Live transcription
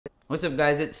What's up,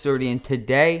 guys? It's Sorty, and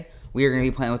today we are going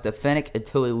to be playing with the FENNEC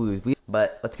until we lose.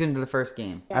 But let's get into the first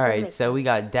game. Yeah, Alright, so we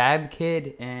got Dab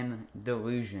Kid and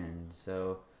Delusion.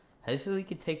 So hopefully we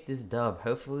can take this dub.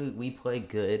 Hopefully we play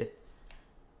good.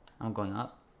 I'm going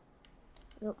up.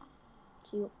 Yep.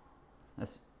 It's you.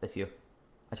 That's you.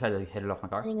 I tried to hit it off my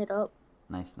car. Hang it up.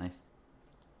 Nice.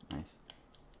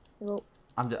 Yep.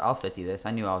 I'll 50 this.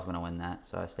 I knew I was going to win that,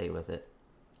 so I stayed with it.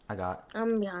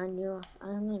 I'm behind you.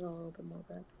 I'm gonna go a little bit more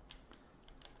back.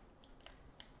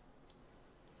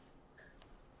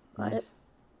 Got it.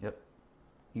 Yep.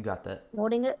 You got that.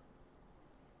 Holding it.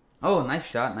 Oh, nice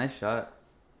shot.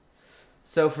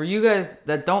 So for you guys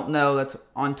that don't know, that's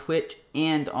on Twitch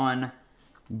and on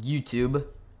YouTube,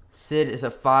 Sid is a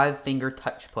 5-finger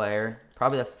touch player.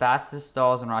 Probably the fastest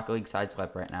stalls in Rocket League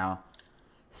Sideswipe right now.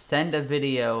 Send a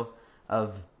video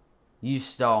of you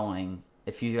stalling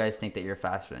if you guys think that you're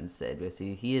faster than Sid. But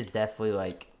see, he is definitely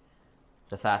like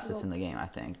the fastest in the game, I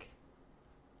think.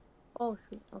 Oh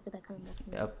shoot. Okay, that kind of messed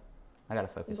me up. Yep. I gotta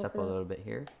focus up a little bit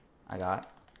here.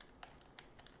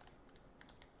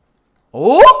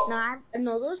 Oh! Nah,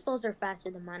 no, those stalls are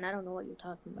faster than mine. I don't know what you're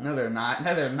talking about. No, they're not.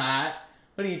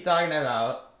 What are you talking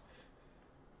about?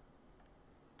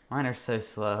 Mine are so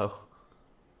slow.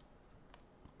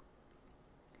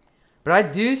 But I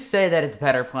do say that it's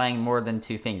better playing more than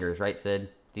 2 fingers, right, Sid?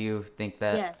 Do you think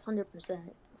that? Yes, 100%.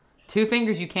 2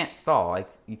 fingers you can't stall. Like,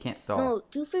 you can't stall. No,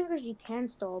 2 fingers you can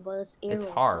stall, but it's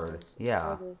hard.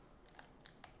 Yeah.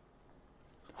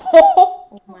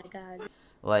 Oh my god.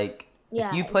 Like, yeah,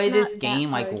 if you play this game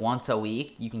hard. like once a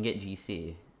week, you can get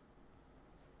GC.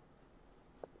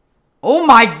 Oh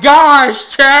my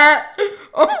gosh, chat!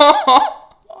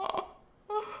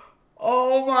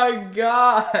 Oh my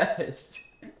gosh!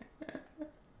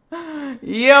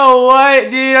 Yo, what?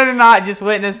 Dude, I did not just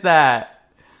witness that.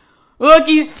 Look,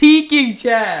 he's peeking,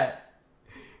 chat.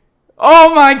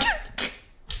 Oh my god.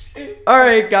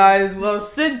 Alright, guys. Well,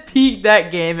 Sid peeked that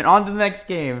game, and on to the next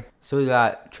game. So we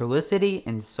got Trilicity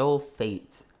and Soul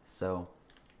Fates. So,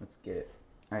 let's get it.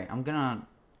 Alright, I'm gonna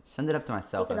send it up to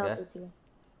myself, okay?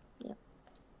 Yeah.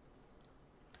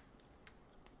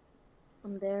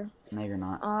 I'm there. No, you're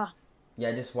not. Ah.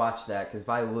 Yeah, just watch that, because if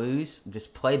I lose,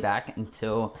 just play back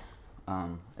until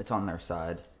it's on their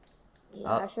side.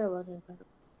 Yeah, I sure wasn't.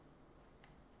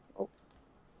 Oh.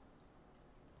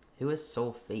 Who is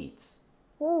Soul Fates?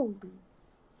 Holy.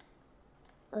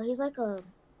 He's like a...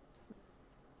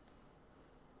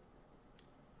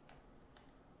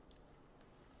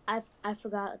 I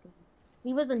forgot.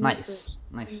 He was a Nice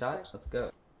shot. Let's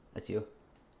go. That's you.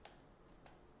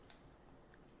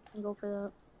 Go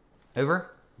for that. Over.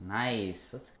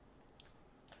 Nice. Let's.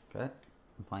 Okay.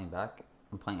 I'm playing back.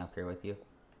 I'm playing up here with you.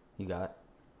 You got.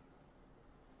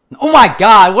 Oh my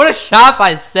god! What a shot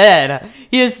by Sid!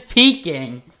 He is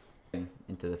peeking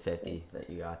into the 50 that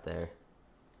you got there.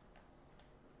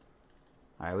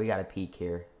 All right, we got a peek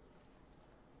here.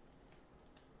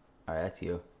 All right, that's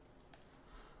you.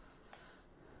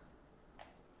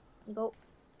 Go.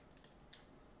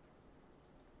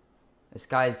 This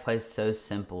guy's plays so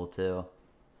simple too.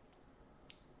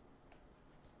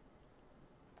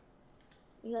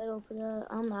 You gotta go for that.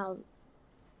 I'm out.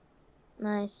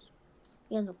 Nice.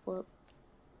 He has a flip.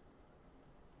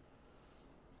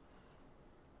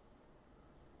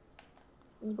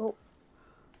 Go.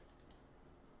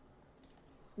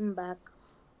 I'm back.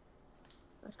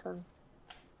 Let's try.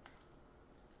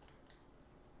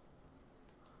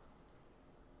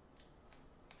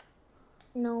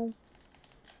 No.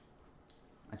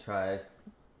 I tried.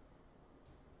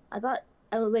 I got.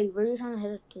 Oh wait, were you trying to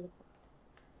hit it to the?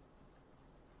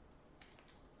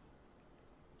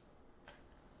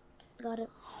 Got it.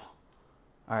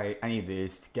 Alright, I need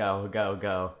boost. Go.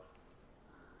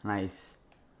 Nice.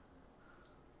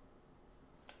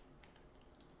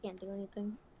 Can't do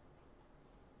anything.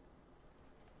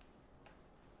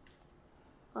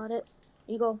 Got it.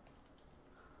 You go.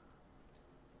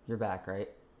 You're back, right?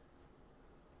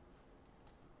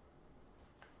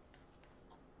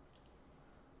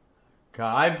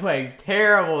 God, I'm playing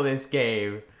terrible this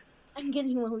game. I'm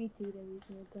getting low ET every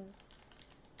single time.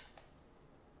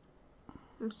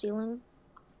 I'm stealing.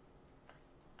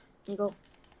 You go.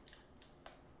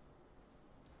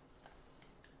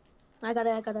 I got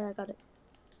it.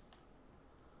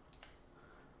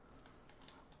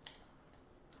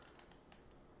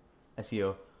 That's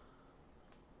you.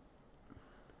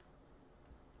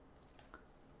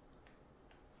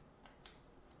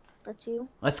 That's you.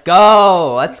 Let's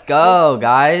go,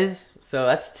 guys. So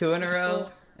that's 2 in a row,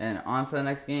 and on for the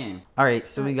next game. All right,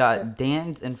 so we got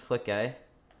Dan's and FENNEC.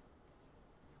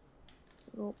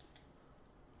 Go.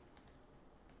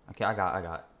 Okay, I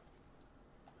got.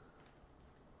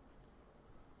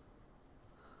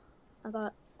 I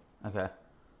got. Okay.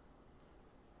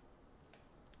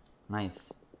 Nice.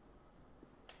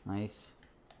 Nice.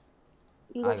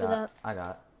 You go to that. I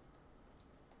got.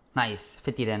 Nice.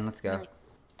 50 then. Let's go. Nice.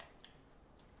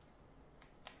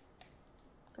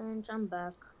 Bench, I'm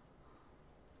back.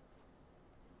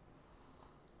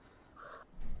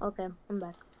 Okay, I'm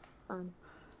back. Fine.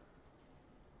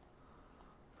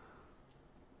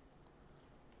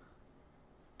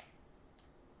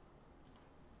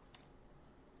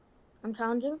 I'm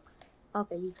challenging?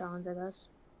 Okay, you challenge, I guess.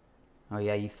 Oh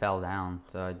yeah, you fell down,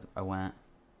 so I went.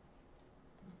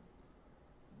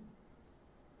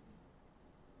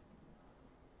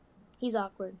 He's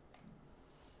awkward.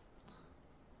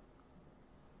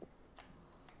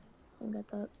 I got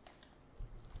that.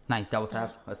 Nice, double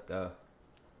tap. Let's go.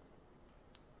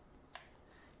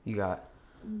 You got.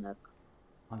 I'm back.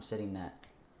 I'm sitting net.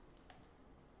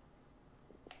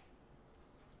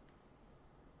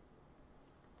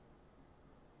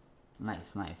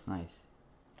 Nice, nice, nice.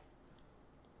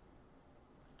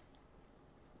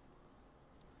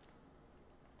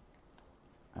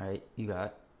 Alright, you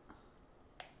got.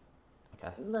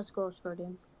 Okay. Let's go,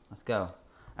 Scorpion. Let's go.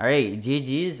 Alright,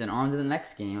 GG's and on to the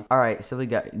next game. Alright, so we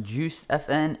got Juice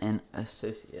FN and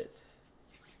Associates.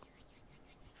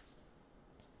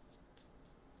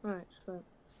 Alright, start.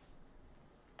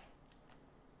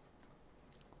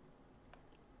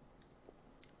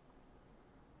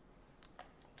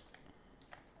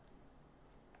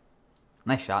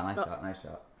 Nice shot, nice shot, nice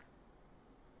shot.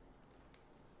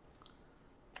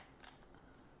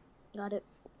 Got it.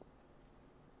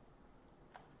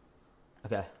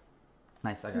 Okay.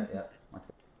 Nice, I got it, yep. Let's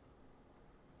go.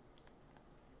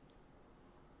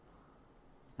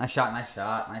 Nice shot, nice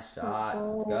shot, nice shot.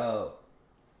 Let's go.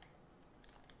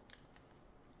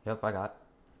 Yep, I got.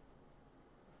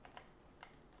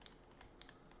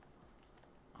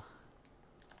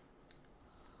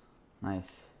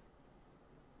 Nice.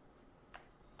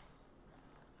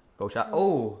 Go shot.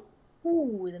 Oh!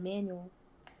 Ooh, the manual.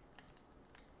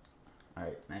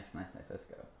 Alright, nice, nice, nice. Let's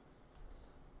go.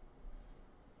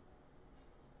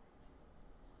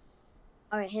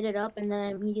 Alright, hit it up and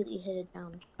then immediately hit it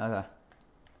down. Okay.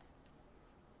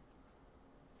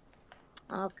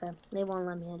 Okay, they won't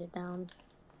let me hit it down.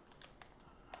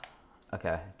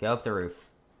 Okay, go up the roof.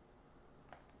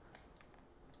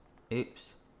 Oops.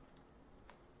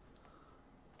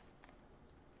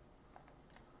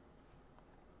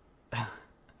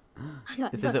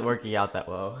 This isn't working out that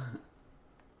well.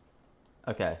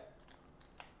 Okay.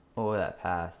 Oh, that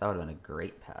pass. That would have been a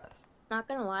great pass. Not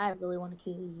gonna lie, I really want to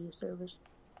QEU servers.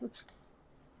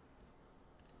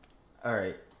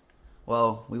 Alright.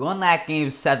 Well, we won that game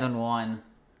 7-1.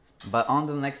 But on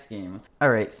to the next game.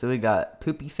 Alright, so we got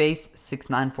Poopy Face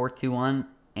 69421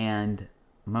 and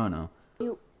Mono.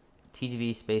 You.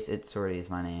 TGV space It's Sorty is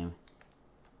my name.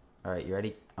 Alright, you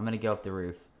ready? I'm gonna go up the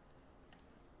roof.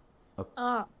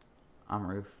 Oh. I'm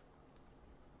roof.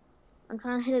 I'm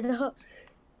trying to hit it up.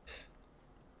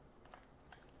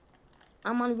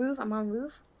 I'm on roof. I'm on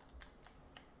roof.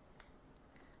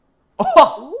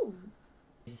 Oh! Ooh.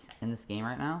 In this game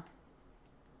right now?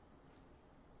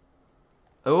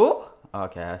 Oh!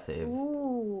 Okay, I saved.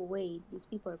 Ooh, wait. These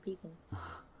people are peeking.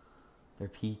 They're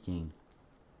peeking.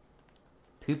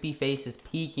 Poopy Face is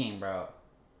peeking, bro.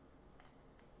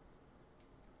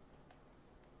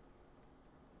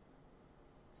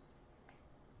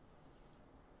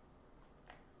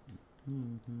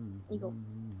 There you go.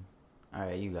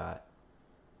 Alright, you got.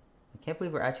 I can't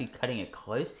believe we're actually cutting it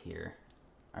close here.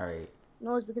 Alright.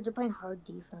 No, it's because they're playing hard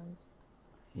defense.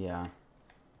 Yeah.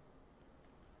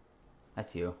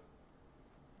 That's you.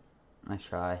 Nice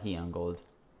try. He ungold.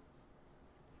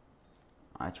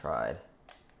 I tried.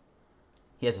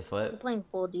 He has a They're foot. playing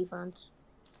full defense.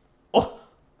 Oh!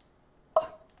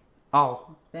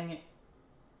 Oh, dang it.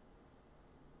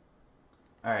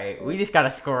 Alright, we just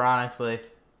gotta score, honestly.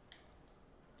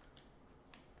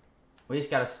 We just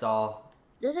gotta stall.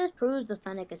 This just proves the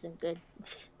FENNEC isn't good.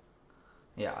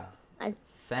 Yeah. I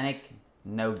FENNEC,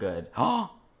 no good.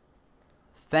 Oh!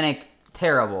 FENNEC,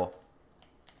 terrible.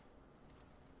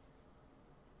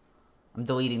 I'm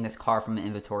deleting this car from the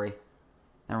inventory.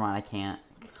 Never mind, I can't.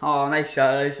 Oh, nice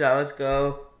shot, let's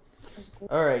go.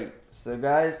 Alright, so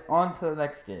guys, on to the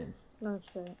next game. no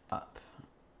shit. Up.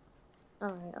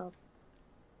 Alright, up.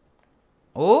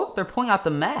 Oh, they're pulling out the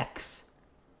mechs.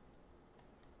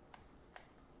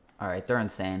 Alright, they're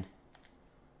insane.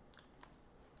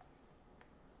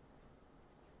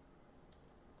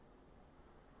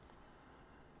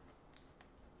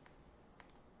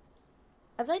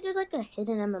 I feel like there's like a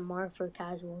hidden MMR for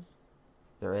casuals.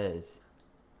 There is.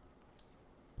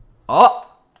 Oh!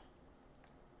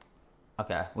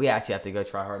 Okay, we actually have to go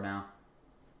try hard now.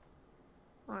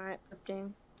 Alright,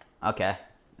 15. Okay,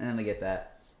 and then we get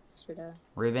that. Should I?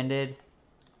 Ribbon did?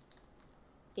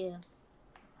 Yeah.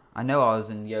 I know I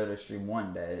was in Yoda stream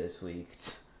one day this week.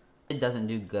 It doesn't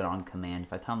do good on command.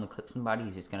 If I tell him to clip somebody,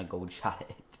 he's just gonna gold shot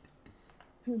it.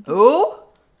 Ooh!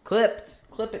 Clipped.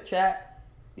 Clip it, chat.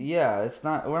 Yeah, it's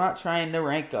not. We're not trying to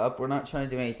rank up. We're not trying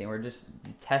to do anything. We're just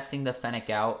testing the FENNEC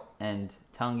out and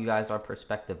telling you guys our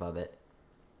perspective of it.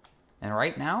 And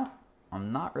right now,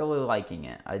 I'm not really liking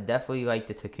it. I definitely like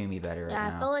the Takumi better right now.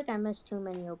 Yeah, I feel like I missed too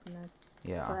many openers.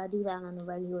 Yeah. But I do that on a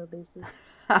regular basis.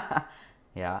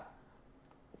 Yeah.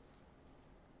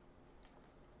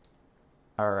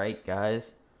 Alright,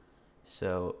 guys.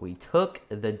 So, we took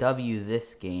the W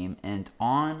this game, and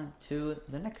on to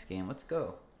the next game. Let's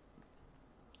go.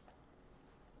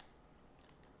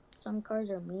 Some cards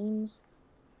are memes.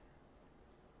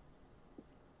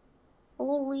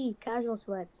 Holy, casual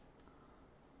sweats.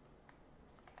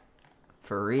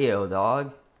 For real,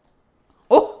 dog.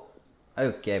 Oh!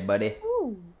 Okay, buddy.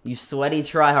 Ooh. You sweaty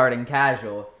tryhard and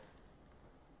casual.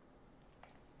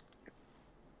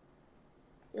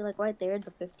 You're like right there at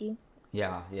the 50.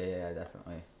 Yeah,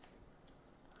 definitely.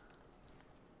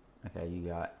 Okay, you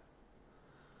got...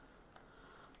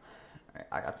 Alright,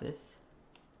 I got this.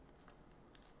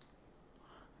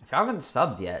 If y'all haven't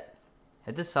subbed yet,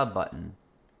 hit the sub button.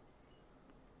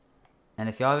 And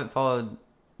if y'all haven't followed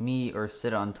me or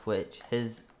Sid on Twitch,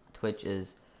 his Twitch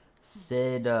is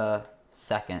Sid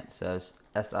Second, so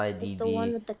SIDD. It's the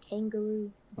one with the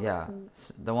kangaroo. Yeah,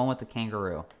 the one with the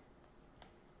kangaroo.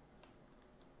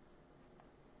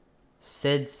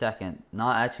 Sid Second,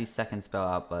 not actually second spell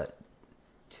out, but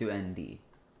 2ND.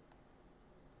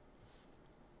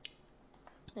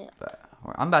 Yeah. But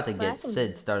I'm about to get I can-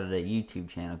 Sid started a YouTube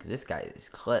channel because this guy's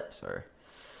clips are.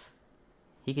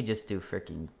 He could just do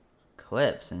freaking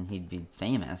clips and he'd be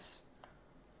famous.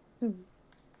 To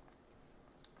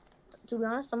be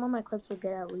honest, some of my clips would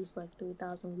get at least like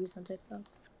 3,000 views on TikTok.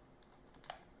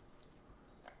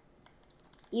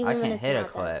 Even I when can't it's hit a not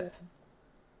that clip. good.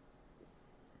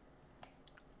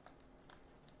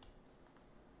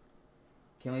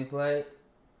 Can we play?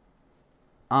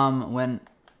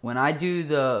 When I do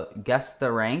the guess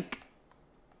the rank,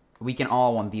 we can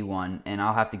all 1v1, and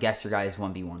I'll have to guess your guys'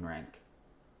 1v1 rank.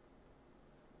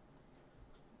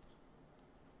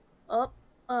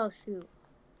 Oh shoot.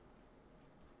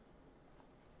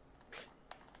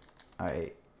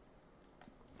 Alright.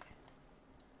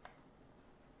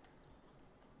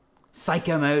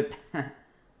 Psycho mode.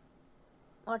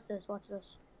 Watch this, watch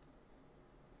this.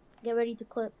 Get ready to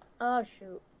clip. Oh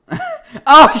shoot.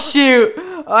 Oh shoot!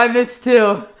 I missed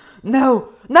too.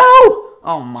 No! No!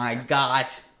 Oh my gosh.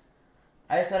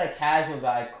 I just had a casual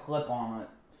guy clip on it.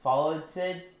 Followed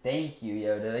Sid? Thank you,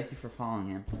 Yoda. Thank you for following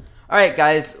him. Alright,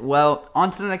 guys. Well,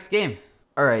 on to the next game.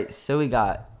 Alright, so we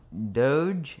got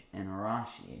Doge and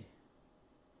Arashi.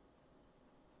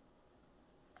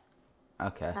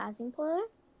 Okay. Passing play?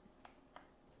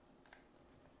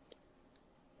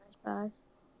 Nice pass.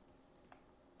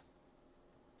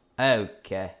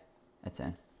 Okay. That's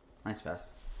in. Nice pass.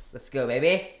 Let's go,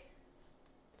 baby.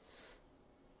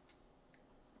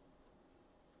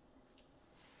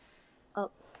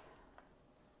 Oh.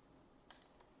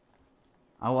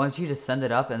 I want you to send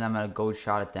it up and I'm going to go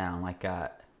shot it down like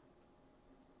that.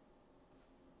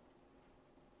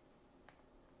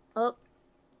 Oh.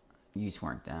 You just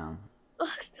weren't down.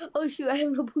 Oh shoot, I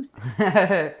have no boost.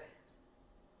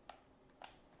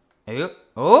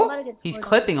 Oh, he's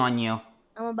clipping on you.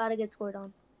 I'm about to get scored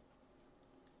on.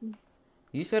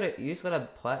 You just gotta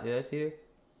plat that too.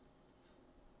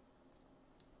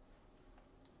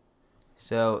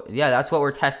 So yeah, that's what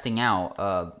we're testing out,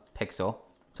 Pixel.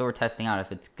 So we're testing out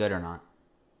if it's good or not.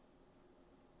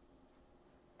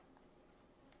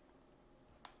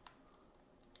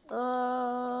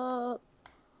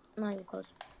 Not even close.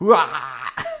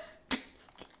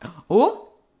 Oh,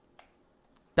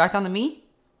 back down to me.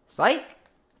 Psych.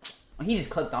 He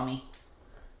just clipped on me.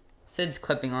 Sid's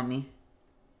clipping on me.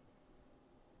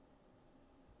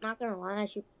 Not gonna lie, I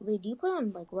should. Wait, do you play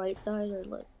on like right side or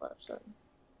like left side?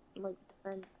 Like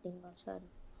defending left side.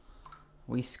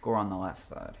 We score on the left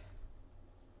side.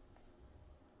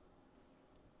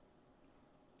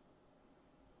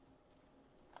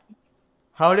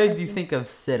 How did you think of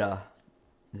Sita?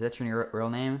 Is that your real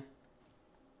name?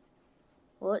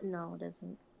 What? No, it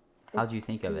doesn't. How did you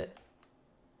think of it?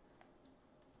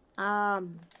 To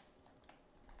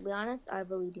be honest, I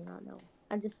really do not know.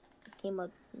 I just came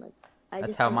up like.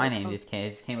 That's how my name just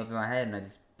came up in my head, and I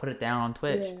just put it down on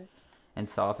Twitch and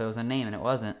saw if it was a name, and it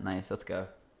wasn't. Nice, let's go.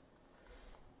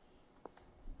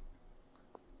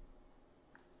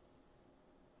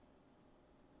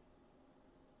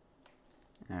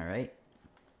 Alright.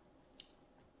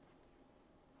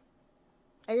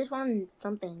 I just wanted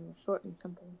something short and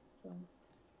simple. So.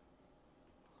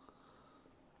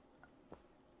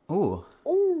 Ooh.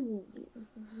 Ooh.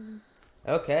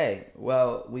 Okay.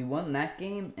 Well, we won that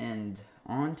game, and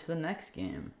on to the next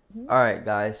game. Mhm. Alright,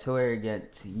 guys. So here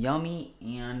gets Yummy,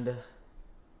 and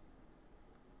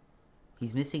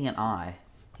he's missing an eye.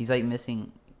 He's like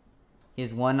missing... He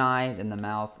has one eye in the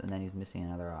mouth, and then he's missing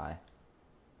another eye.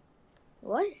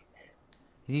 What?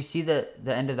 Did you see the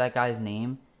end of that guy's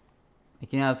name?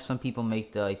 Like, you know how some people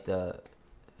make the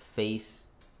face.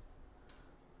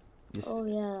 Just Oh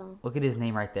yeah. look at his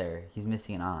name right there. He's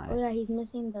missing an eye. Oh yeah, he's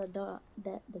missing the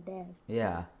dash.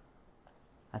 Yeah,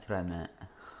 that's what I meant.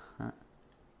 Huh.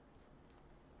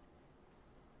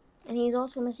 And he's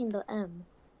also missing the M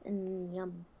in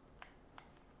Yum.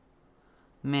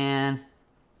 Man,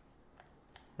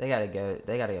 they gotta go.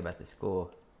 They gotta go back to school.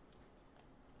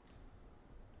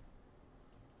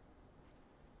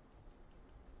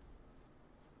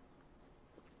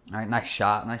 All right, nice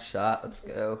shot. Nice shot. Let's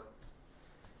go.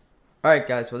 All right,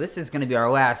 guys. Well, this is going to be our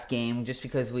last game just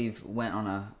because we've went on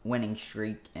a winning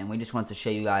streak. And we just want to show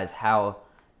you guys how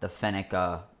the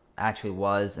FENNEC actually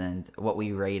was and what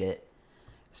we rate it.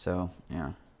 So,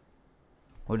 yeah.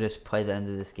 We'll just play the end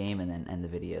of this game and then end the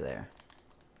video there.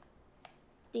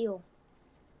 Deal.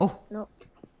 Oh. No.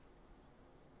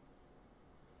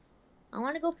 I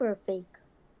want to go for a fake.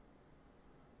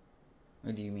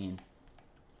 What do you mean?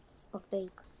 A fake.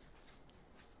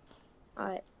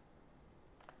 Alright.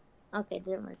 Okay,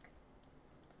 didn't work.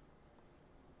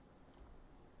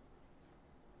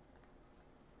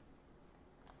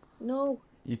 No.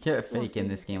 You can't fake in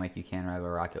this game like you can Rival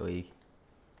Rocket League.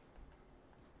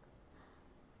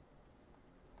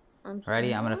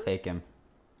 Ready? I'm going to fake him.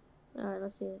 Alright,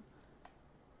 let's see it.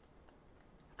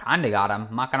 Kinda got him.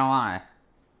 I'm not going to lie.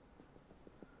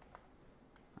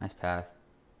 Nice pass.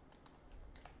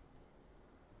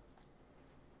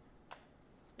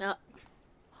 No.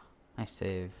 Nice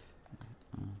save.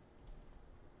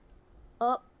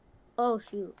 Oh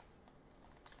shoot.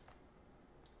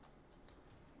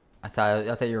 I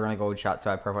thought you were gonna gold shot, so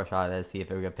I purple shot it to see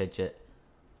if it would pitch it.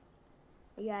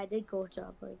 Yeah, I did go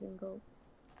job, but I didn't go.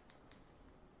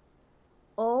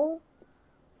 Oh.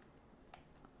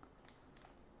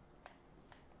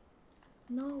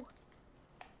 No.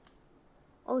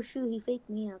 Oh shoot, he faked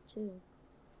me out too.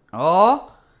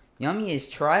 Oh, Yummy is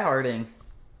tryharding.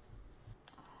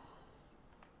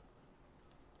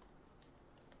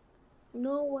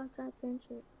 No, I can't pinch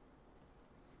it.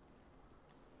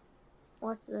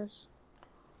 Watch this.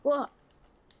 What?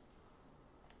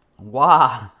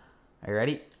 Wow. Are you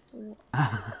ready?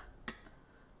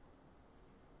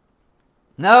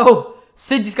 No!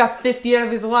 Sid just got 50 out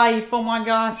of his life. Oh my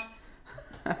gosh.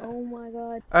 Oh my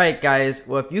god. Alright guys,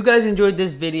 well if you guys enjoyed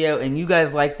this video and you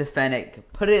guys like the FENNEC,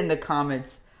 put it in the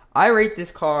comments. I rate this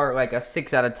car like a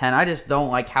 6 out of 10. I just don't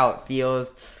like how it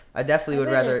feels. I definitely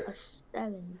would rather... A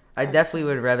 7. I definitely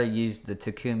would rather use the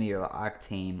Takumi or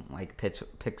Octane like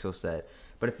Pixel set.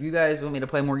 But if you guys want me to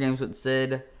play more games with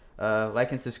Sid,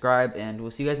 like and subscribe, and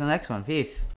we'll see you guys in the next one. Peace.